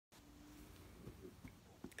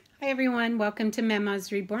Hi everyone, welcome to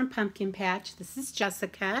Mama's Reborn Pumpkin Patch. This is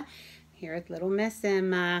Jessica here with little Miss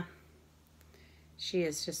Emma. She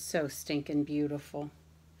is just so stinking beautiful.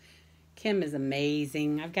 Kim is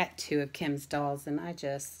amazing. I've got two of Kim's dolls and I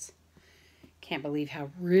just can't believe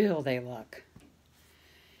how real they look.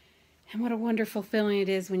 And what a wonderful feeling it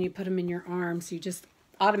is when you put them in your arms. You just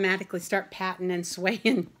automatically start patting and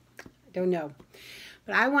swaying. I don't know.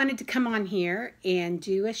 But I wanted to come on here and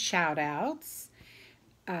do a shout outs.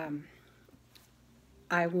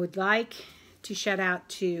 I would like to shout out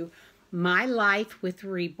to My Life with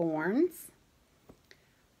Reborns,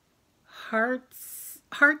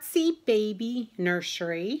 Heartsy Baby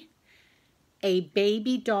Nursery, A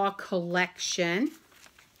Baby Doll Collection,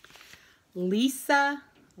 Lisa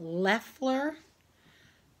Leffler,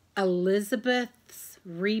 Elizabeth's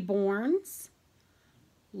Reborns,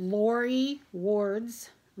 Lori Ward's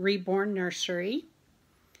Reborn Nursery,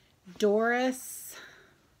 Doris,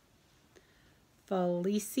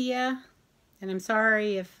 Feliciana, and I'm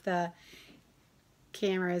sorry if the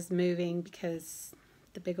camera is moving because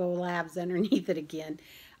the big old lab's underneath it again.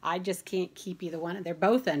 I just can't keep either one. They're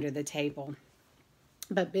both under the table.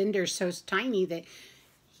 But Bender's so tiny that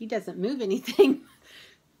he doesn't move anything.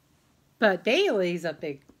 But Bailey's a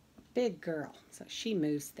big girl, so she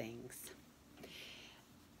moves things.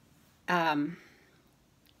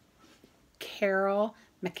 Carol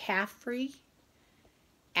McCaffree,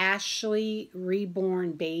 Ashleigh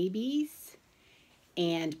Reborn Babies,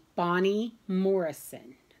 and Bonnie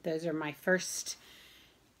Morrison. Those are my first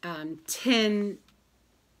 10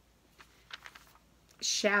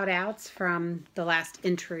 shout outs from the last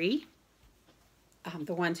entry,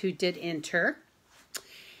 the ones who did enter.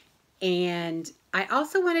 And I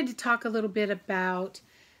also wanted to talk a little bit about,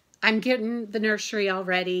 I'm getting the nursery all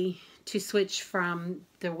ready to switch from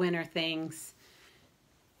the winter things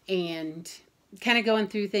and kind of going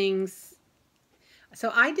through things. So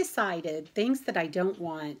I decided things that I don't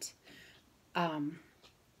want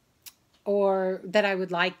or that I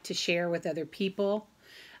would like to share with other people.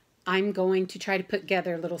 I'm going to try to put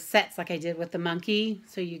together little sets like I did with the monkey.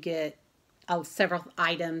 So you get several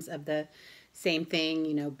items of the same thing,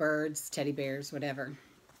 you know, birds, teddy bears, whatever.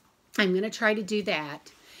 I'm going to try to do that.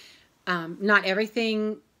 Not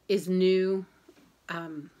everything is new.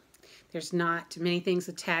 There's not many things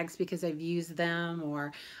with tags because I've used them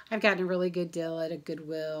or I've gotten a really good deal at a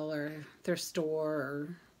Goodwill or thrift store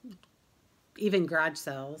or even garage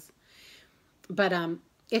sales. But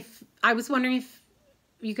if I was wondering if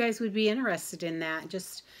you guys would be interested in that,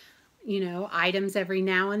 just, you know, items every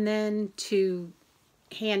now and then to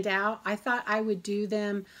hand out. I thought I would do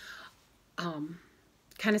them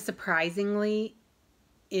kind of surprisingly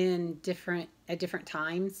at different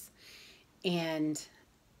times. And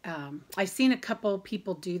I've seen a couple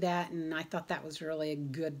people do that, and I thought that was really a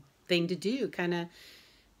good thing to do. Kind of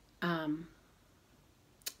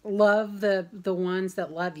love the ones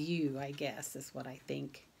that love you, I guess, is what I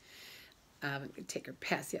think. I'm going to take her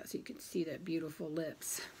past out so you can see that beautiful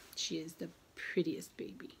lips. She is the prettiest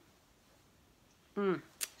baby.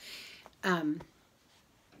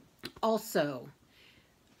 Also,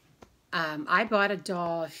 I bought a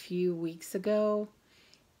doll a few weeks ago,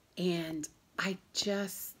 and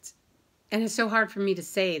and it's so hard for me to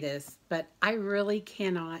say this, but I really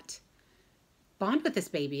cannot bond with this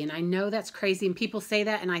baby. And I know that's crazy. And people say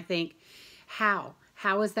that, and I think, how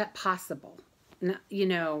is that possible? You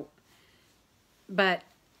know, but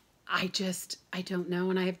I don't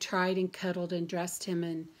know. And I have tried and cuddled and dressed him,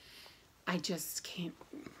 and I just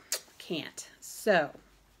can't. So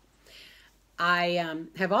I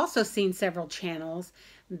have also seen several channels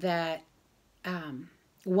that,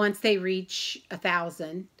 once they reach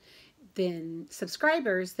 1,000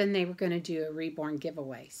 subscribers, then they were going to do a reborn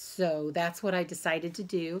giveaway. So that's what I decided to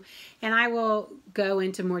do. And I will go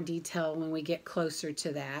into more detail when we get closer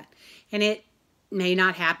to that. And it may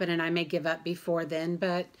not happen and I may give up before then,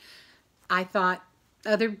 but I thought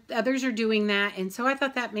others are doing that. And so I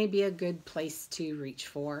thought that may be a good place to reach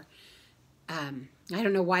for. I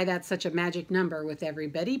don't know why that's such a magic number with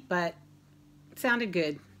everybody, but it sounded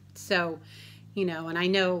good. So, you know, and I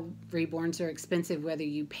know reborns are expensive, whether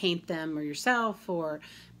you paint them or yourself or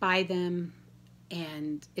buy them,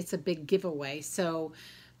 and it's a big giveaway. So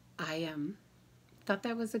I thought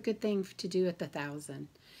that was a good thing to do at the 1,000.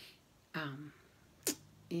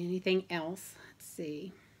 Anything else? Let's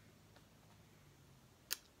see.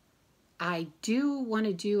 I do want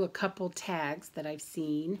to do a couple tags that I've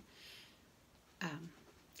seen.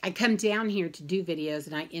 I come down here to do videos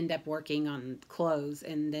and I end up working on clothes,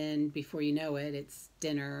 and then before you know it, it's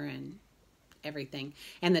dinner and everything.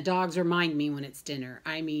 And the dogs remind me when it's dinner.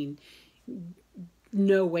 I mean,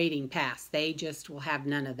 no waiting past. They just will have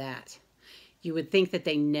none of that. You would think that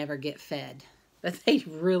they never get fed, but they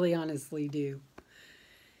really honestly do.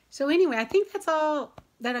 So anyway, I think that's all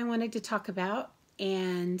that I wanted to talk about,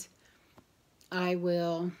 and I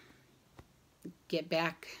will get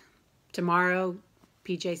back tomorrow.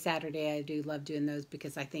 PJ Saturday, I do love doing those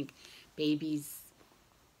because I think babies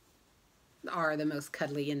are the most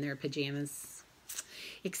cuddly in their pajamas.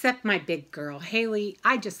 Except my big girl, Haley.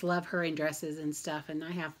 I just love her in dresses and stuff, and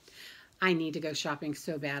I need to go shopping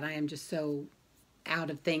so bad. I am just so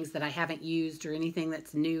out of things that I haven't used or anything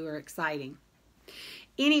that's new or exciting.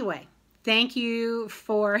 Anyway, thank you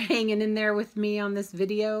for hanging in there with me on this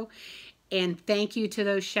video, and thank you to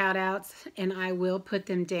those shout outs, and I will put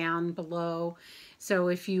them down below. So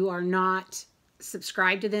if you are not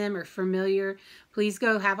subscribed to them or familiar, please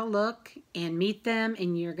go have a look and meet them,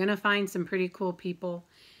 and you're going to find some pretty cool people.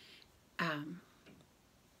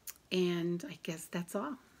 And I guess that's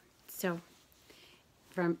all. So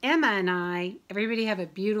from Emma and I, everybody have a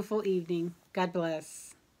beautiful evening. God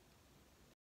bless.